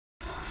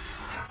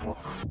Hello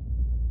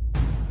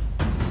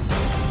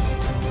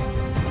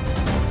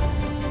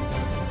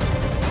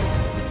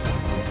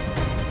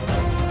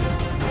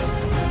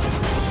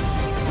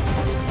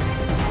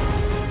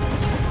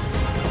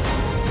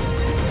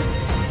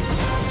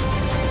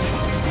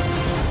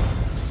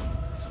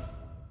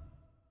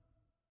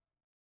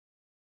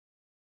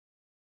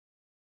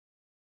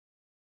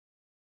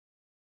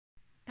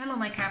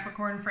my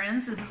Capricorn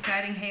friends, this is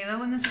Guiding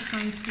Halo and this is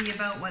going to be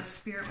about what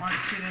Spirit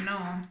wants you to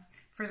know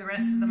for the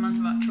rest of the month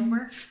of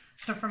October.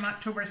 So from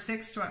October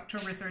 6th to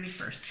October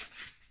 31st.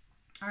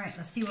 Alright,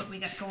 let's see what we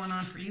got going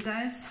on for you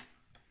guys.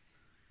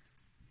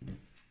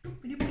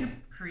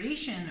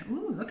 Creation,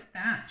 ooh, look at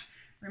that.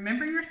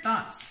 Remember your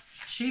thoughts,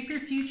 shape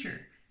your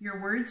future.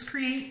 Your words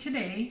create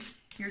today,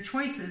 your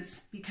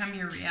choices become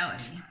your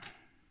reality.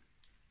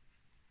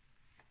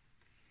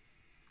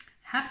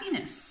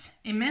 Happiness.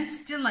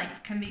 Immense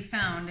delight can be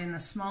found in the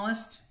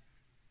smallest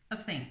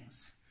of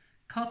things.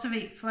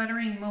 Cultivate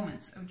fluttering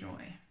moments of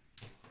joy.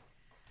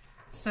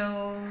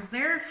 So,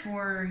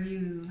 therefore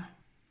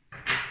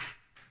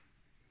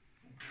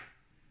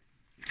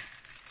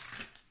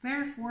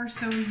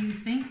so you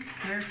think,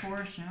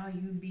 therefore shall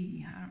you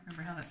be. I don't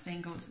remember how that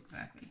saying goes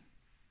exactly.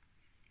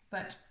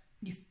 But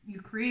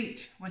you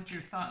create what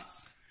your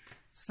thoughts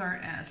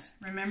start as.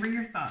 Remember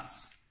your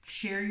thoughts.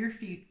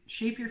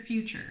 Shape your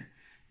future.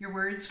 Your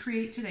words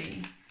create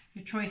today.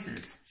 Your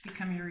choices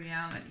become your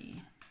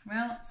reality.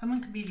 Well,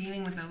 someone could be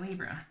dealing with a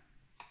Libra.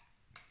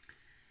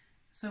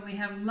 So we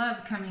have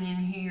love coming in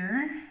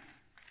here.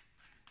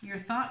 Your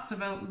thoughts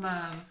about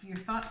love. Your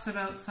thoughts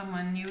about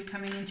someone new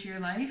coming into your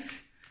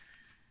life.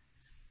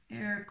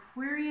 Your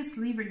Aquarius,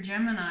 Libra,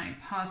 Gemini,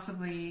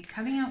 possibly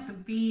cutting out the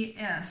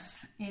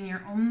BS in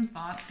your own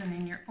thoughts and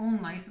in your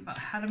own life about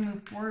how to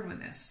move forward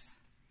with this.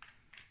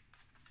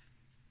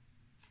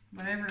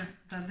 Whatever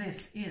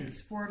this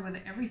is, forward with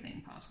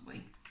everything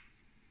possibly.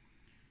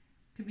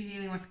 Could be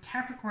dealing with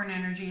Capricorn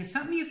energy. It's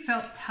something you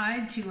felt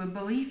tied to, a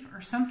belief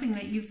or something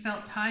that you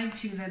felt tied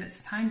to that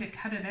it's time to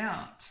cut it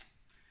out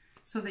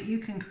so that you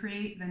can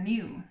create the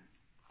new.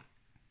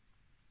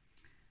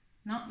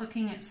 Not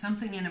looking at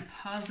something in a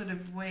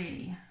positive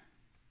way.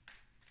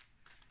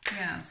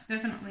 Yeah, it's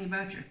definitely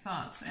about your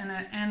thoughts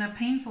and a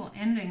painful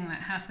ending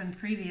that happened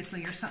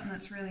previously or something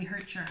that's really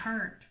hurt your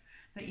heart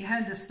that you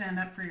had to stand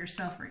up for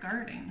yourself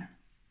regarding.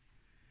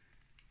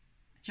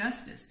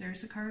 Justice,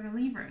 there's a card of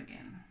Libra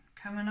again,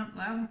 coming up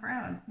loud and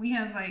proud. We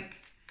have like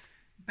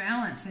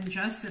balance and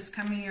justice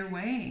coming your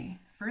way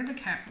for the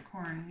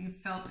Capricorn. You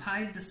felt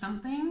tied to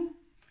something.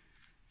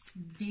 It's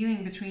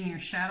dealing between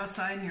your shadow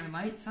side and your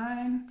light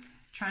side.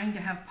 Trying to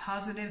have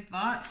positive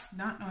thoughts,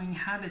 not knowing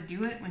how to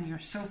do it when you're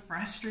so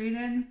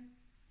frustrated.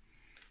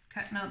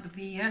 Cutting out the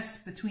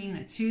BS between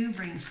the two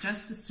brings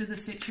justice to the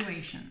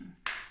situation.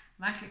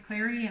 Lack of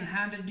clarity in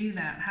how to do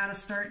that, how to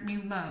start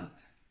new love.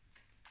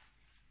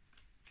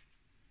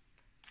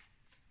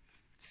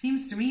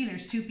 Seems to me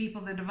there's two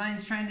people the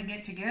Divine's trying to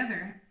get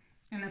together,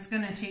 and it's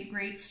going to take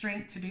great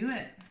strength to do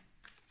it.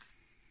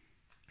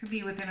 Could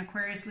be with an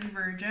Aquarius,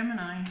 Libra, or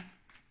Gemini.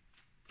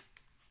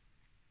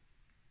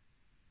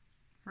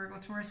 Virgo,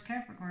 Taurus,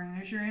 Capricorn,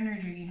 there's your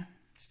energy.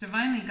 It's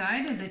divinely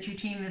guided that you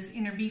tame this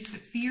inner beast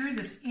of fear,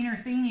 this inner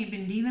thing you've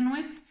been dealing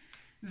with.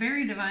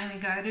 Very divinely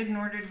guided in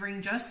order to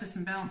bring justice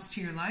and balance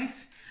to your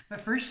life. But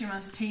first you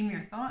must tame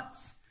your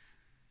thoughts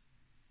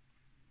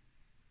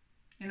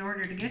in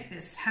order to get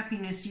this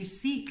happiness you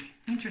seek.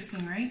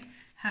 Interesting, right?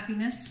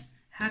 Happiness,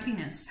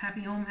 happiness,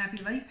 happy home,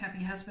 happy life,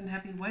 happy husband,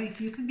 happy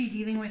wife. You could be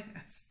dealing with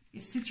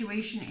a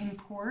situation in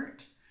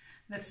court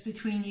that's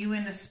between you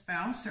and a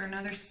spouse or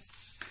another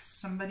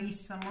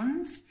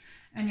someone's,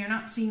 and you're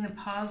not seeing the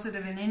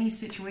positive in any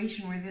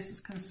situation where this is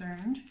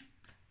concerned.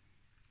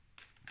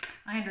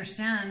 I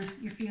understand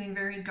you're feeling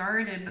very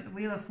guarded, but the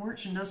Wheel of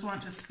Fortune does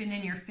want to spin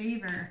in your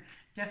favor.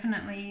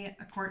 Definitely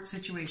a court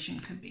situation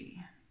could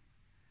be.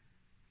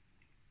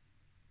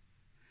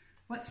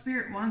 What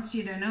Spirit wants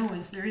you to know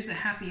is there is a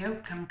happy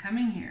outcome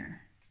coming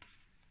here.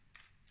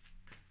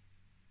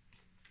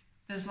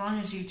 As long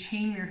as you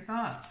tame your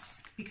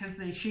thoughts, because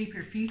they shape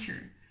your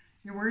future.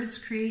 Your words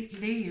create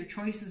today, your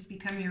choices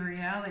become your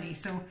reality.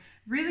 So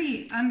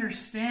really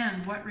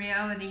understand what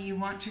reality you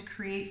want to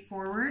create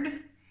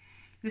forward.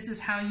 This is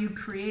how you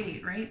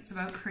create, right? It's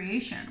about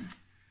creation.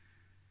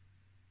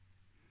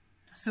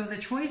 So the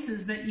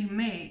choices that you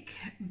make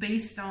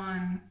based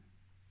on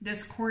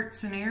this court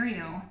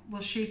scenario will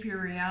shape your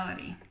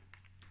reality,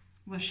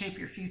 will shape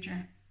your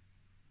future.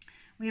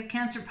 We have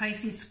Cancer,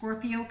 Pisces,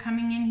 Scorpio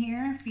coming in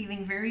here,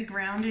 feeling very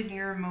grounded in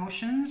your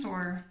emotions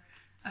or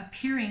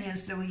appearing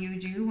as though you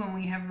do when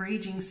we have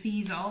raging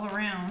seas all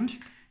around,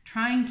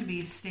 trying to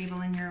be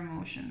stable in your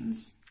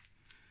emotions.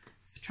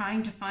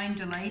 Trying to find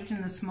delight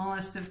in the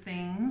smallest of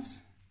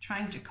things,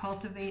 trying to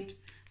cultivate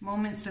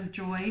moments of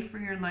joy for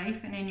your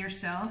life and in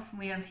yourself.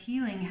 We have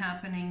healing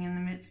happening in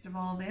the midst of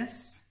all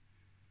this.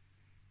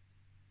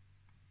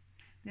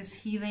 This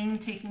healing,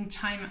 taking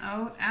time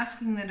out,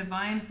 asking the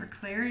Divine for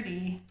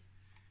clarity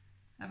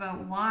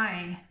about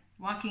why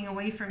Walking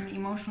away from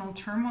emotional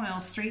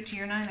turmoil straight to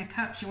your 9 of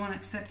Cups. You won't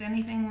accept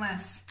anything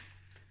less.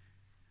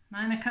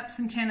 9 of Cups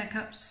and 10 of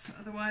Cups.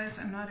 Otherwise,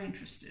 I'm not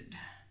interested.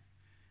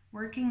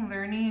 Working,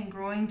 learning, and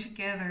growing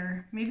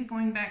together. Maybe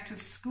going back to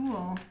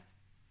school.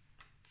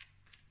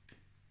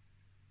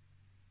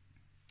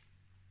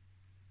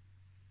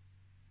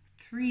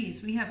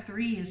 Threes. We have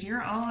threes.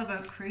 You're all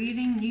about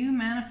creating new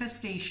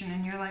manifestation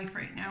in your life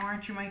right now,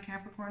 aren't you, my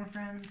Capricorn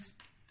friends?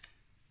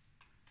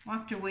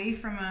 Walked away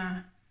from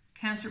a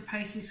Cancer,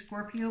 Pisces,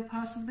 Scorpio,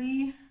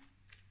 possibly.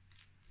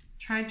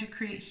 Tried to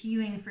create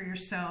healing for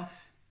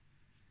yourself.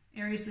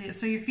 Aries, Leo.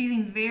 So you're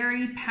feeling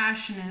very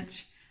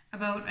passionate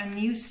about a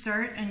new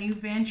start, a new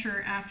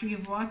venture after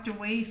you've walked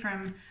away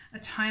from a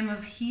time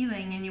of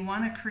healing, and you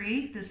want to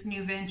create this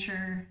new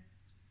venture.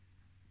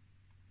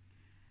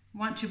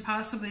 Want to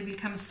possibly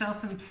become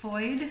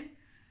self-employed,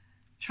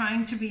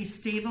 trying to be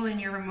stable in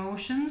your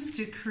emotions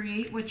to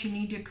create what you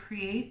need to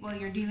create while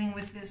you're dealing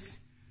with this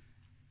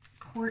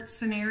court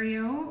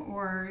scenario,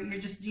 or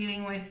you're just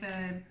dealing with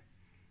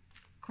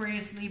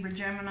Aquarius, Libra,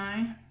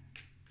 Gemini,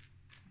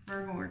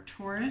 Virgo, or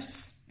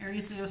Taurus.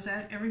 Aries, Leo,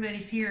 Sag.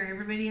 Everybody's here.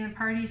 Everybody in the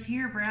party's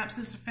here. Perhaps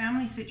it's a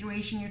family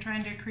situation you're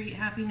trying to create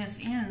happiness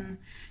in,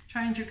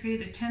 trying to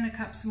create a 10 of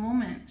Cups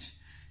moment,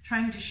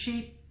 trying to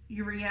shape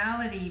your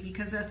reality,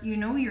 because you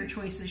know your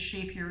choices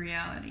shape your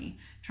reality,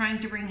 trying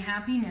to bring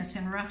happiness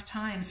in rough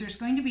times. There's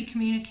going to be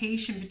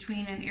communication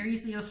between an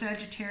Aries, Leo,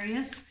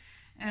 Sagittarius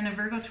and a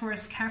Virgo,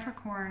 Taurus,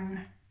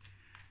 Capricorn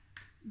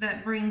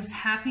that brings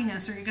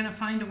happiness, or you're going to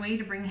find a way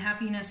to bring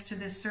happiness to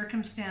this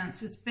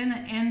circumstance. It's been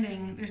an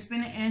ending. There's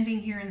been an ending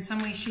here in some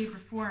way, shape, or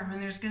form,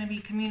 and there's going to be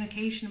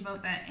communication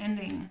about that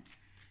ending.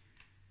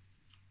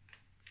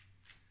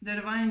 The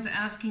Divine's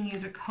asking you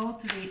to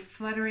cultivate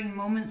fluttering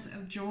moments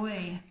of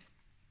joy.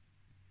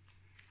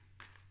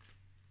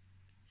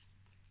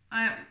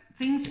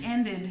 Things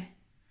ended,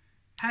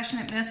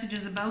 passionate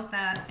messages about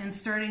that, and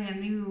starting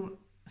anew.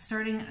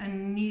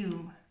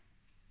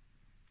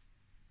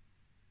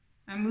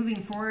 I'm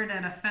moving forward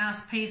at a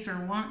fast pace,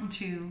 or wanting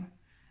to.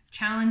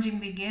 Challenging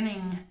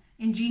beginning,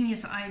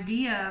 ingenious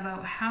idea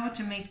about how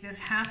to make this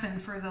happen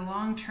for the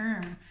long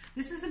term.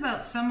 This is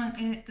about someone,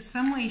 in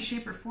some way,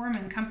 shape, or form,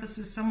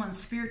 encompasses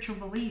someone's spiritual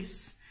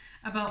beliefs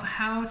about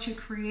how to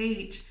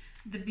create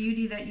the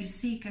beauty that you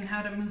seek and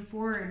how to move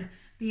forward.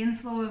 The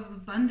inflow of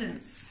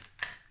abundance,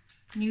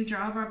 new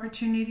job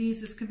opportunities.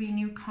 This could be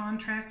new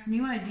contracts,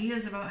 new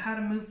ideas about how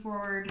to move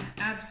forward.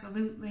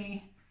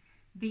 Absolutely.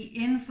 The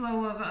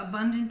inflow of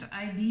abundant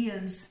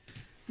ideas,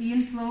 the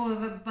inflow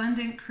of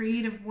abundant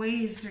creative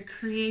ways to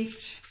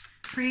create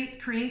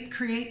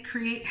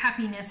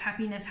happiness,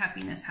 happiness,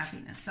 happiness,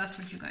 happiness. That's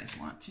what you guys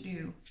want to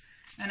do.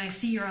 And I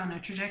see you're on a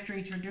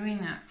trajectory to doing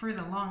that for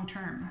the long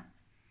term.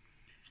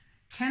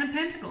 10 of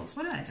Pentacles.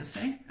 What did I just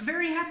say? A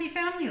very happy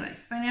family life.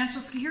 Financial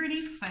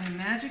security. Finding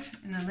magic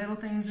in the little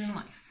things in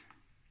life.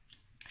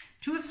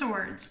 2 of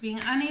Swords. Being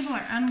unable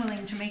or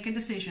unwilling to make a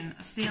decision.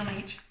 A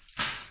stalemate.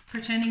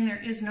 Pretending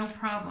there is no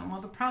problem.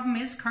 Well, the problem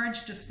is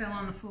cards just fell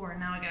on the floor.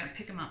 Now I got to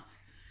pick them up.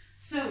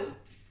 So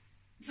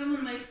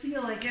someone might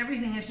feel like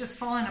everything is just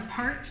falling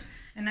apart,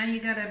 and now you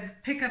got to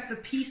pick up the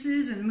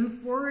pieces and move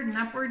forward and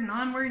upward and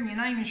onward, and you're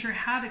not even sure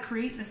how to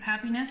create this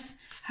happiness,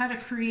 how to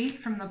create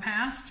from the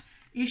past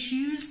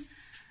issues.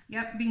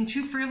 Yep, being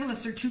too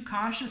frivolous or too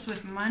cautious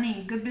with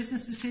money. Good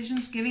business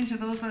decisions, giving to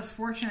those less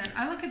fortunate.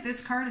 I look at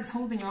this card as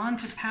holding on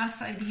to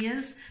past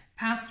ideas,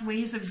 past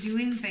ways of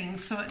doing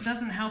things, so it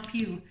doesn't help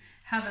you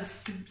have a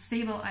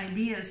stable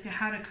idea as to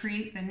how to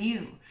create the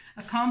new.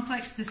 A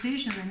complex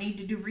decision, the need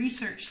to do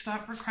research,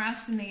 stop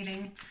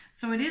procrastinating.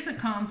 So it is a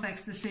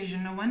complex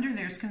decision. No wonder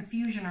there's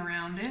confusion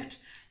around it.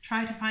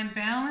 Try to find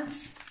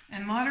balance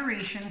and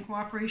moderation,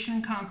 cooperation,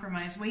 and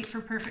compromise. Wait for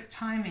perfect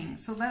timing.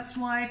 So that's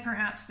why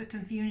perhaps the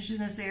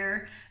confusion is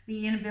there.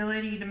 The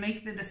inability to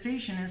make the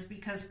decision is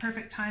because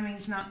perfect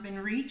timing's not been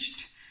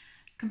reached.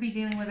 Could be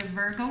dealing with a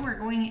Virgo. We're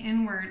going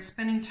inward,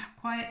 spending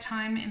quiet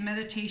time in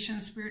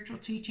meditation, spiritual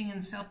teaching,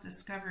 and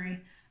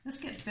self-discovery. Let's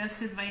get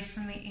best advice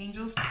from the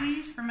angels,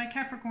 please, for my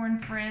Capricorn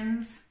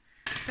friends.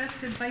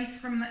 Best advice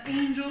from the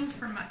angels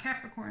for my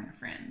Capricorn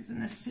friends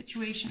in this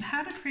situation.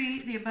 How to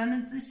create the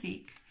abundance they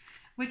seek,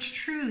 which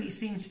truly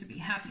seems to be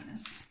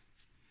happiness.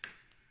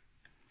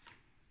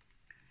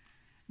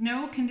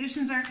 No,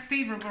 conditions aren't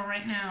favorable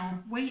right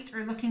now. Wait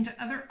or look into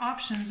other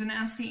options and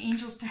ask the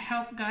angels to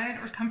help, guide,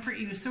 or comfort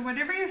you. So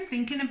whatever you're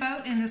thinking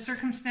about in the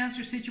circumstance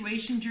or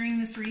situation during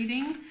this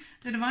reading,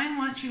 the Divine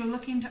wants you to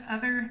look into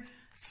other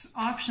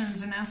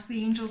options and ask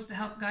the angels to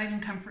help, guide,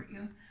 and comfort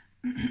you.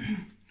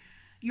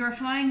 You are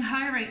flying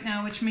high right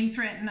now, which may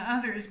threaten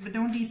others, but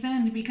don't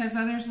descend, because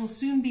others will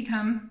soon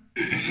become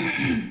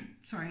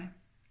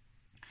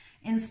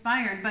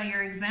inspired by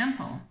your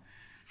example.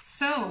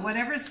 So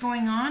whatever's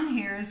going on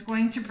here is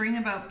going to bring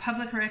about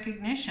public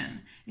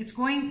recognition.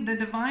 The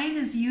Divine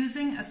is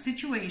using a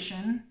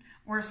situation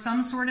or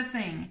some sort of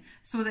thing,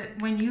 so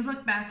that when you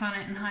look back on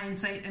it in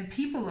hindsight and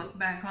people look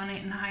back on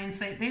it in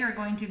hindsight, they are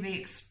going to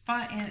be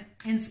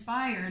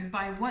inspired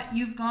by what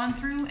you've gone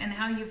through and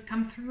how you've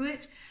come through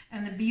it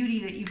and the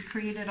beauty that you've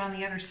created on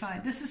the other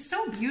side. This is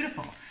so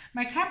beautiful.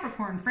 My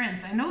Capricorn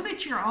friends, I know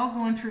that you're all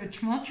going through a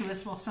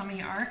tumultuous, well, some of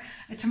you are,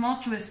 a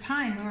tumultuous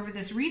time, whoever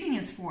this reading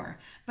is for.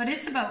 But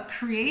it's about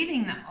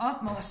creating the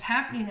utmost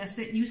happiness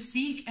that you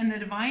seek, and the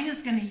divine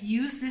is going to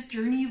use this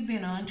journey you've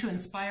been on to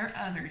inspire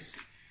others.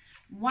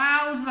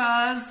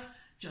 Wowzas!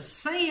 Just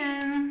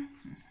saying.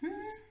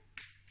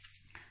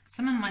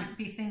 Someone might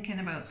be thinking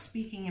about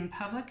speaking in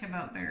public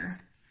about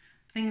their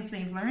things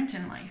they've learned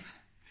in life.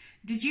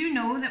 Did you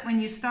know that when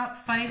you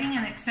stop fighting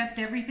and accept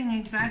everything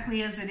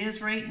exactly as it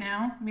is right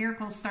now,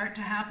 miracles start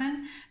to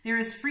happen? There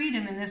is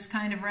freedom in this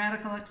kind of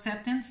radical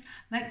acceptance.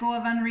 Let go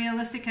of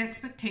unrealistic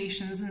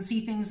expectations and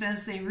see things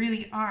as they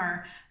really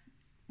are,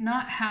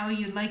 not how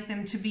you'd like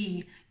them to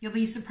be. You'll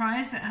be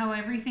surprised at how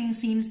everything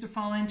seems to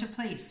fall into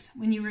place.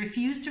 When you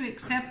refuse to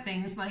accept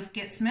things, life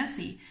gets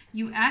messy.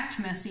 You act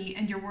messy,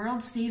 and your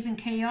world stays in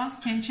chaos,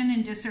 tension,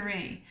 and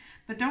disarray.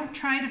 But don't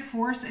try to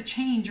force a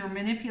change or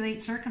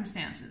manipulate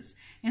circumstances.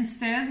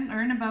 Instead,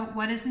 learn about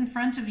what is in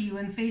front of you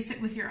and face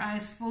it with your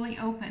eyes fully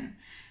open.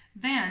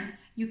 Then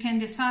you can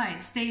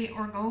decide, stay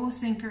or go,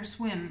 sink or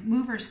swim,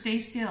 move or stay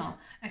still.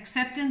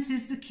 Acceptance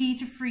is the key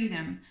to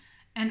freedom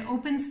and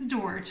opens the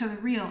door to the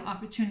real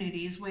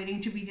opportunities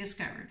waiting to be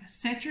discovered.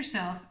 Set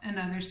yourself and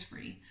others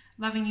free.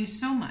 Loving you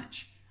so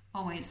much,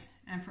 always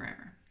and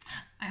forever.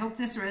 I hope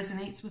this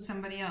resonates with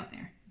somebody out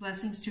there.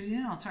 Blessings to you,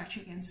 and I'll talk to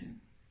you again soon.